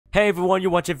Hey everyone,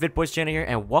 you're watching VidBoys channel here,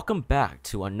 and welcome back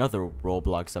to another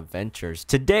Roblox Adventures.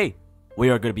 Today, we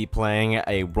are going to be playing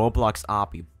a Roblox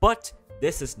Obby, but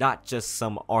this is not just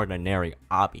some ordinary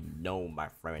Obby. No, my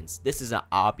friends, this is an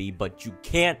Obby, but you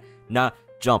can't not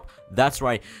jump. That's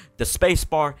right, the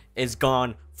spacebar is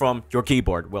gone from your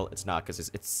keyboard. Well, it's not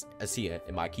because I see it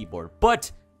in my keyboard,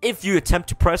 but if you attempt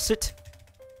to press it,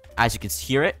 as you can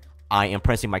hear it, I am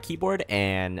pressing my keyboard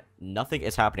and nothing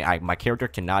is happening. My character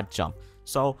cannot jump.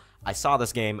 So I saw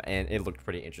this game and it looked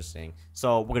pretty interesting.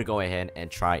 So we're gonna go ahead and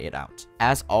try it out.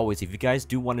 As always, if you guys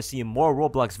do want to see more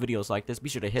Roblox videos like this, be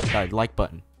sure to hit that like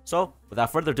button. So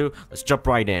without further ado, let's jump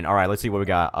right in. All right, let's see what we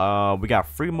got. We got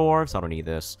free morphs. I don't need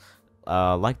this.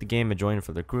 Like the game and join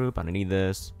for the group. I don't need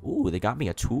this. Ooh, they got me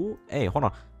a tool. Hey, hold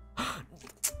on.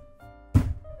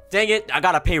 Dang it! I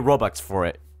gotta pay Robux for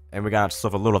it. And we got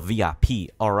ourselves a little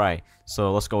VIP. All right,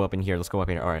 so let's go up in here. Let's go up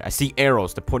in here. All right, I see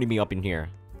arrows. They're putting me up in here.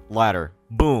 Ladder.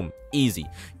 Boom. Easy.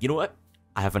 You know what?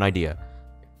 I have an idea.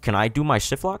 Can I do my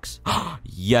shift locks?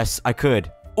 Yes, I could.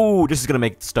 Ooh, this is gonna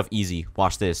make stuff easy.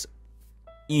 Watch this.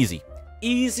 Easy.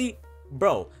 Easy.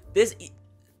 Bro, this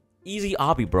easy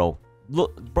obby, bro.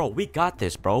 Look, bro, we got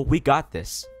this, bro. We got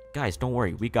this. Guys, don't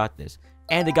worry. We got this.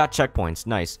 And they got checkpoints.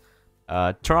 Nice.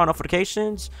 Turn on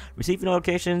notifications. Receive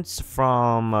notifications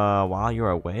from while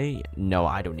you're away. No,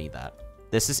 I don't need that.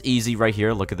 This is easy right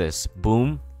here. Look at this.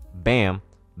 Boom. Bam.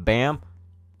 Bam.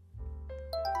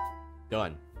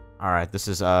 Done. Alright, this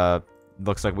is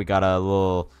looks like we got a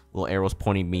little arrows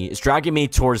pointing me. It's dragging me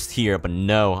towards here, but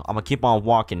no. I'm gonna keep on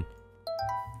walking.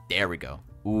 There we go.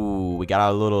 Ooh, we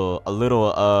got a little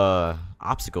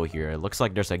obstacle here. It looks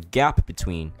like there's a gap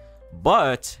between.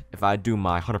 But if I do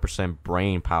my 100%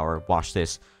 brain power, watch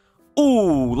this.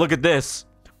 Ooh, look at this.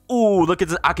 Ooh, look at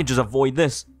this. I can just avoid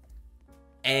this.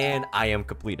 And I am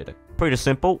completed. Pretty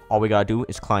simple. All we gotta do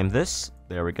is climb this.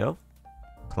 There we go.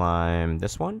 Climb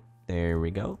this one. There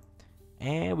we go.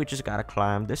 And we just gotta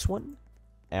climb this one.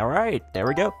 Alright, there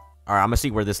we go. Alright, I'm gonna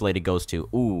see where this lady goes to.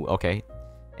 Ooh, okay.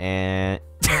 And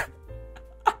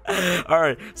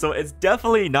alright, so it's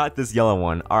definitely not this yellow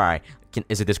one. Alright.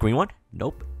 Is it this green one?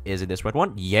 Nope. Is it this red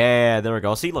one? Yeah, there we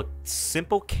go. See, look,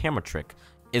 simple camera trick.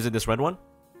 Is it this red one?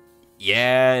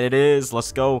 Yeah, it is.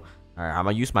 Let's go. Alright, I'm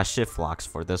gonna use my shift locks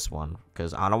for this one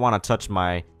because I don't want to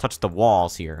touch the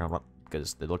walls here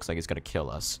because it looks like it's gonna kill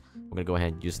us. We're gonna go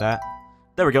ahead and use that.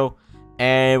 There we go.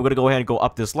 And we're gonna go ahead and go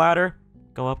up this ladder.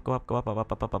 Go up, go up, go up, up,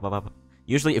 up, up, up, up, up, up.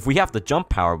 Usually, if we have the jump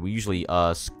power, we usually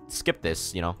skip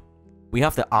this. You know, we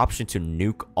have the option to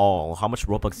nuke all. How much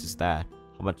Robux is that?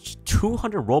 How much?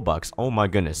 200 Robux. Oh my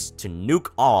goodness, to nuke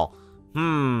all.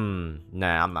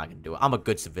 Nah, I'm not gonna do it. I'm a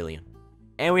good civilian.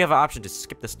 And we have an option to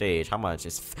skip the stage. How much?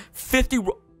 It's 50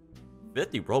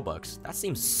 Robux. That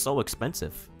seems so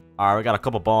expensive. Alright, we got a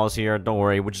couple balls here. Don't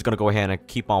worry. We're just going to go ahead and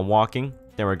keep on walking.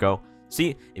 There we go.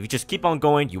 See, if you just keep on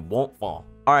going, you won't fall.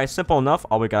 Alright, simple enough.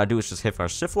 All we got to do is just hit our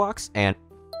shift locks and...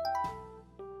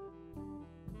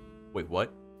 Wait,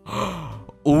 what?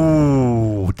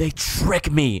 Ooh, they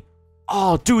tricked me.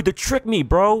 Oh, dude, they tricked me,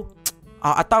 bro.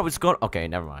 I thought it was going... Okay,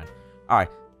 never mind. Alright,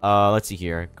 let's see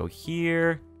here. Go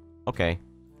here. Okay.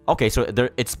 Okay, so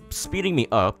it's speeding me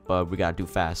up, but we gotta do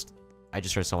fast. I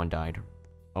just heard someone died.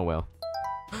 Oh, well.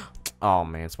 Oh,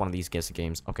 man, it's one of these guessing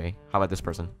games. Okay, how about this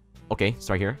person? Okay, it's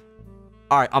right here.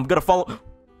 Alright, I'm gonna follow...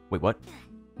 Wait, what?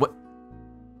 What?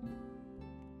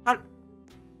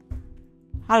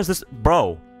 How does this...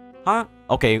 Bro. Huh?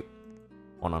 Okay.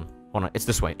 Hold on. Hold on. It's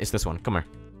this way. It's this one. Come here.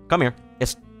 Come here.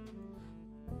 It's...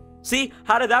 See?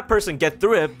 How did that person get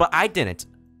through it, but I didn't?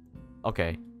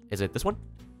 Okay. Is it this one?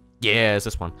 Yeah, it's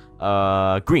this one.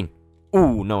 Green.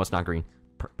 Ooh, no, it's not green.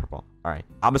 Purple. All right,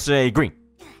 I'm gonna say green.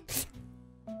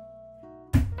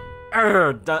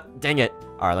 Dang it.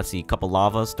 All right, let's see. Couple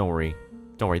lavas. Don't worry.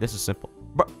 Don't worry. This is simple.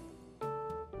 Bro.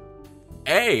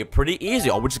 Hey, pretty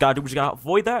easy. All we just gotta do, we just gotta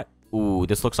avoid that. Ooh,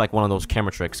 this looks like one of those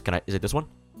camera tricks. Can I? Is it this one?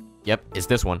 Yep, it's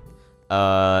this one.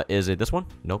 Is it this one?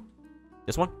 Nope.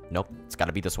 This one? Nope. It's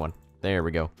gotta be this one. There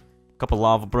we go. Couple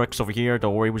lava bricks over here.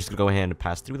 Don't worry. We're just gonna go ahead and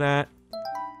pass through that.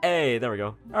 Hey, there we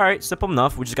go. Alright, simple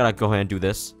enough. We just gotta go ahead and do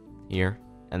this. Here.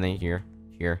 And then here.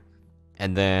 Here.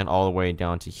 And then all the way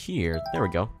down to here. There we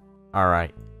go.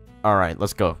 Alright. Alright,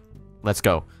 let's go. Let's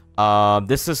go.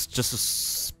 This is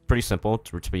just pretty simple,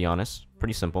 to be honest.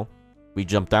 Pretty simple. We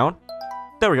jump down.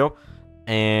 There we go.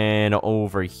 And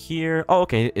over here. Oh,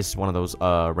 okay. It's one of those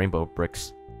rainbow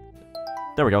bricks.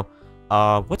 There we go.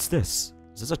 What's this?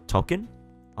 Is this a token?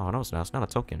 Oh, no, it's not. It's not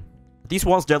a token. Are these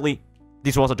walls deadly?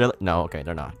 These walls are deadly? No, okay,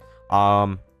 they're not.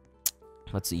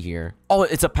 Let's see here. Oh,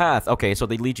 it's a path. Okay, so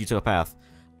they lead you to a path.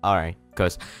 Alright,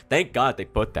 because thank God they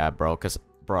put that, bro. Because,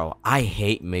 bro, I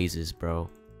hate mazes, bro.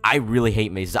 I really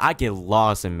hate mazes. I get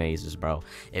lost in mazes, bro.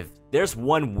 If there's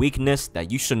one weakness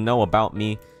that you should know about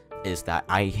me, is that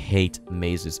I hate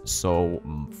mazes so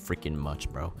freaking much,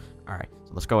 bro. Alright,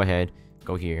 so let's go ahead.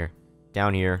 Go here.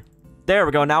 Down here. There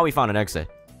we go. Now we found an exit.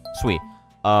 Sweet.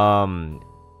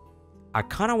 I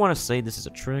kind of want to say this is a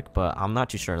trick, but I'm not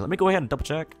too sure. Let me go ahead and double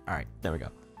check. Alright, there we go.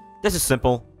 This is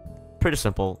simple. Pretty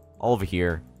simple. All over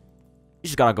here. You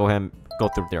just gotta go ahead and go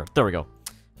through there. There we go.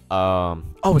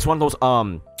 Oh, it's one of those,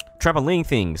 trampoline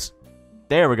things.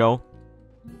 There we go.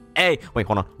 Hey, wait,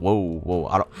 hold on. Whoa, whoa.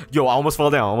 I almost fell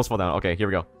down. Okay, here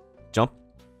we go. Jump.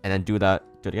 And then do that.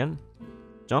 Do it again.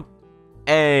 Jump.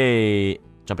 Hey.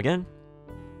 Jump again.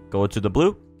 Go to the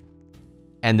blue.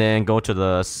 And then go to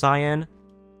the cyan.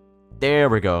 There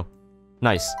we go.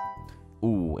 Nice.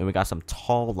 Ooh, and we got some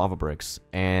tall lava bricks.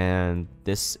 And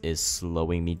this is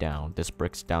slowing me down. This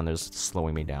brick's down there is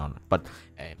slowing me down. But,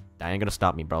 hey, that ain't gonna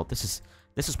stop me, bro. This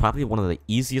is probably one of the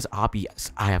easiest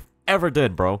obbies I have ever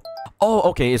did, bro. Oh,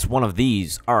 okay, it's one of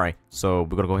these. Alright, so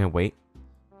we're gonna go ahead and wait.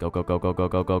 Go, go, go, go, go,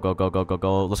 go, go, go, go, go, go,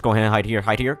 go. Let's go ahead and hide here.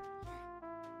 Hide here.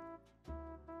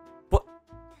 What?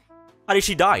 How did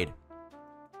she died?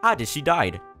 How did she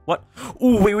died? What?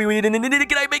 Ooh, wait. Can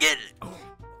I make it?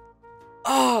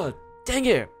 Oh, dang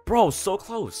it. Bro, so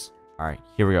close. Alright,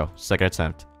 here we go. Second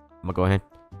attempt. I'm gonna go ahead.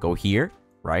 Go here,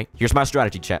 right? Here's my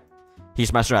strategy, chat.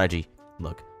 Here's my strategy.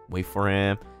 Look, wait for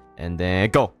him. And then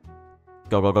go.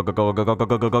 Go, go, go, go, go, go, go, go,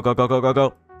 go, go, go, go, go, go, go,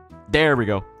 go. There we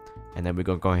go. And then we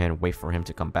go ahead and wait for him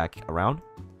to come back around.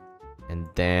 And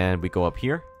then we go up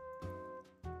here.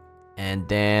 And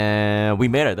then we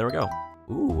made it. There we go.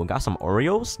 Ooh, we got some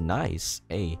Oreos. Nice.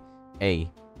 Hey.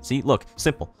 See, look,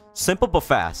 simple. Simple but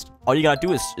fast. All you gotta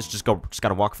do is just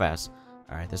gotta walk fast.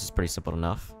 Alright, this is pretty simple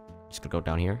enough. Just gonna go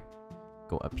down here.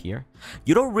 Go up here.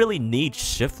 You don't really need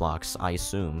shift locks, I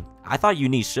assume. I thought you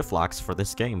need shift locks for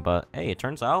this game, but hey, it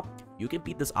turns out you can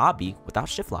beat this obby without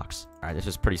shift locks. Alright, this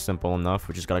is pretty simple enough.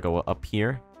 We just gotta go up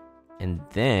here. And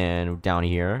then down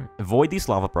here. Avoid these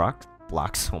lava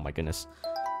blocks. Oh my goodness.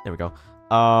 There we go.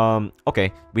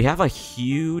 Okay. We have a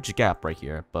huge gap right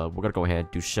here, but we're gonna go ahead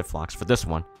and do shift locks for this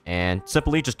one. And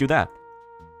simply just do that.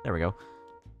 There we go.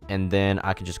 And then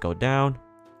I can just go down,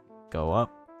 go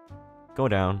up, go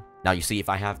down. Now you see, if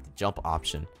I have the jump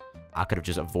option, I could have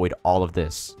just avoid all of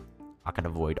this. I can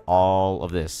avoid all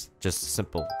of this. Just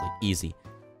simple, like easy.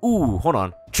 Ooh, hold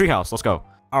on. Treehouse, let's go.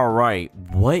 Alright,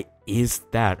 what is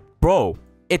that? Bro,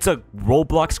 it's a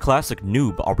Roblox Classic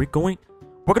noob. Are we going?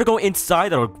 We're gonna go inside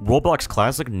the Roblox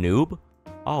Classic noob?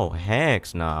 Oh,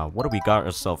 heck nah. What do we got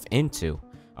ourselves into?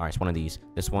 Alright, it's one of these.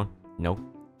 This one? Nope.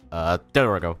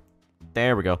 There we go.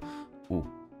 There we go. Ooh,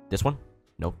 this one?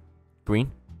 Nope.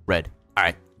 Green? Red.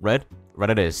 Alright, red. Red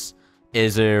it is.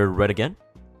 Is it red again?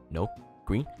 Nope.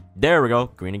 Green. There we go.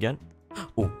 Green again.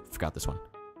 Ooh, forgot this one.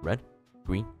 Red.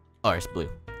 Green. Oh, it's blue.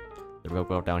 There we go.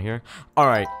 Go down here.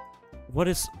 Alright. What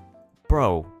is...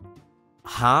 Bro.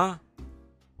 Huh?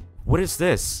 What is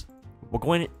this? We're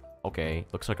going... Okay.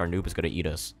 Looks like our noob is gonna eat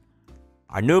us.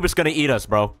 Our noob is gonna eat us,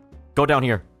 bro. Go down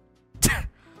here.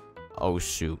 Oh,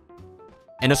 shoot.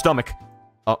 In the stomach.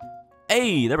 Oh.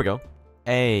 Hey, there we go.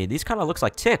 Hey, these kind of looks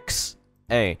like ticks.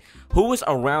 Hey, who was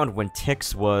around when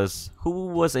Tix was... Who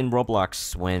was in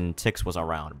Roblox when Tix was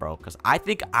around, bro? Because I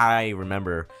think I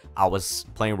remember I was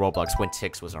playing Roblox when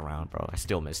Tix was around, bro. I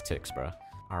still miss Tix, bro.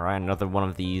 Alright, another one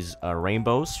of these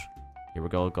rainbows. Here we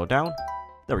go. Go down.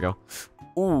 There we go.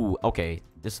 Ooh, okay.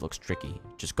 This looks tricky.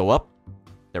 Just go up.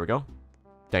 There we go.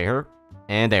 There.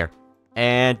 And there.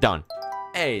 And done.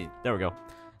 Hey, there we go.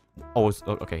 Oh,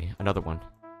 okay. Another one.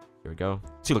 Here we go.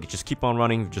 See, look, just keep on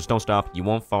running. Just don't stop. You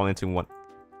won't fall into one.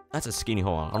 That's a skinny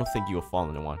hole. I don't think you will fall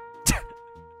into one.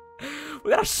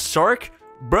 We got a shark?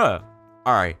 Bruh.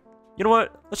 Alright. You know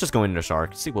what? Let's just go into the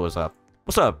shark. See what was up.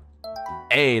 What's up?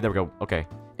 Hey, there we go. Okay.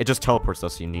 It just teleports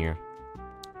us in here.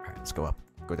 Alright, let's go up.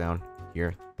 Go down.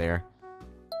 Here. There.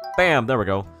 Bam! There we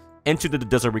go. Into the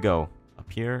desert we go. Up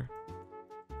here.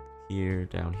 Here.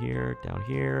 Down here. Down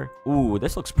here. Ooh,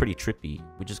 this looks pretty trippy.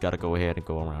 We just gotta go ahead and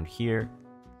go around here.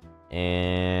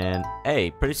 And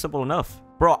hey, pretty simple enough.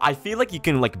 Bro, I feel like you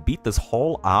can like beat this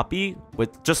whole obby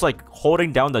with just like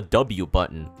holding down the W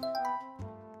button.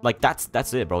 Like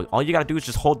that's it, bro. All you gotta do is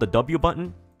just hold the W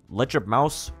button, let your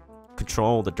mouse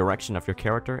control the direction of your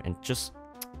character, and just,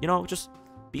 you know, just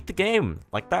beat the game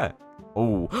like that.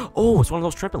 Oh, it's one of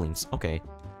those trampolines. Okay,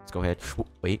 let's go ahead. Ooh,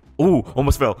 wait. Ooh,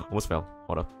 almost fell. Almost fell.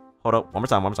 Hold up. Hold up. One more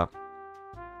time. One more time.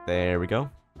 There we go.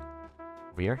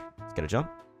 Over here. Let's get a jump.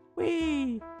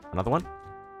 Whee! Another one.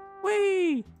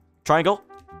 Whee! Triangle.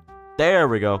 There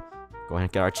we go. Go ahead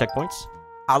and get our checkpoints.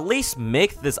 at least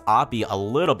make this obby a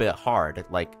little bit hard.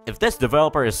 Like, if this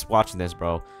developer is watching this,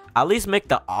 bro, at least make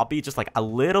the obby just like a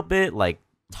little bit like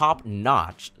top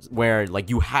notch, where like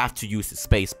you have to use the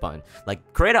space button.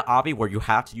 Like, create an obby where you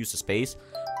have to use the space,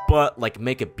 but like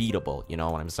make it beatable. You know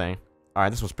what I'm saying? All right,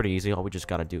 this one's pretty easy. All we just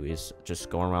gotta do is just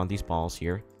go around these balls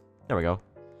here. There we go.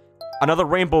 Another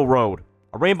rainbow road.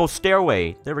 A rainbow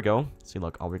stairway. There we go. See,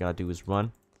 look, all we gotta do is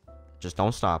run. Just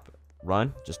don't stop.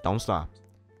 Run. Just don't stop.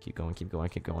 Keep going, keep going,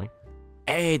 keep going.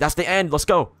 Hey, that's the end. Let's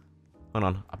go. Hold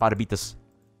on. I'm about to beat this.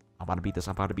 I'm about to beat this.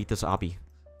 I'm about to beat this obby.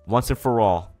 Once and for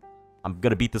all. I'm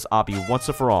gonna beat this obby once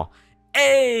and for all.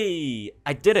 Hey!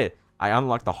 I did it. I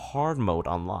unlocked the hard mode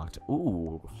unlocked.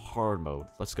 Ooh, hard mode.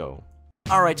 Let's go.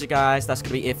 Alright, you guys, that's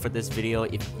gonna be it for this video.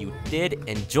 If you did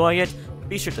enjoy it,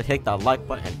 be sure to hit that like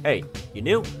button. And hey, you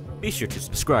new? Be sure to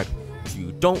subscribe so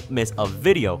you don't miss a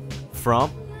video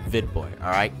from VidBoy.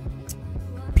 Alright?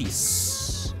 Peace.